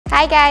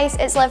Hi guys,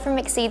 it's Liv from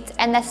Exceed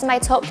and this is my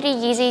top 3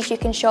 Yeezys you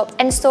can shop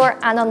in-store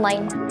and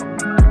online.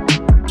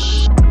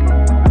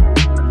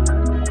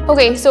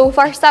 Okay, so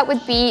first up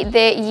would be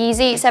the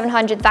Yeezy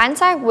 700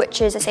 Vanta,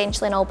 which is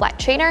essentially an all black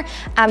trainer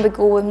and would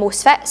go with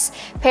most fits.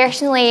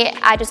 Personally,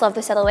 I just love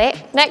the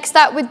silhouette. Next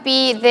up would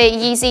be the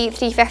Yeezy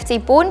 350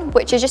 Bone,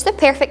 which is just the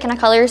perfect kind of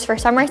colours for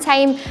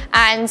summertime,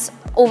 and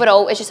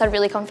overall it's just a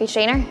really comfy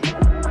trainer.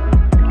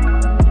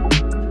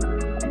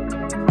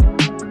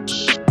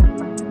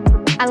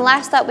 And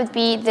last up would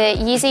be the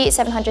Yeezy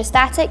 700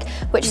 Static,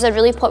 which is a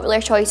really popular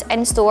choice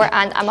in store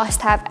and a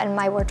must have in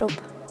my wardrobe.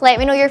 Let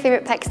me know your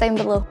favourite picks down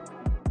below.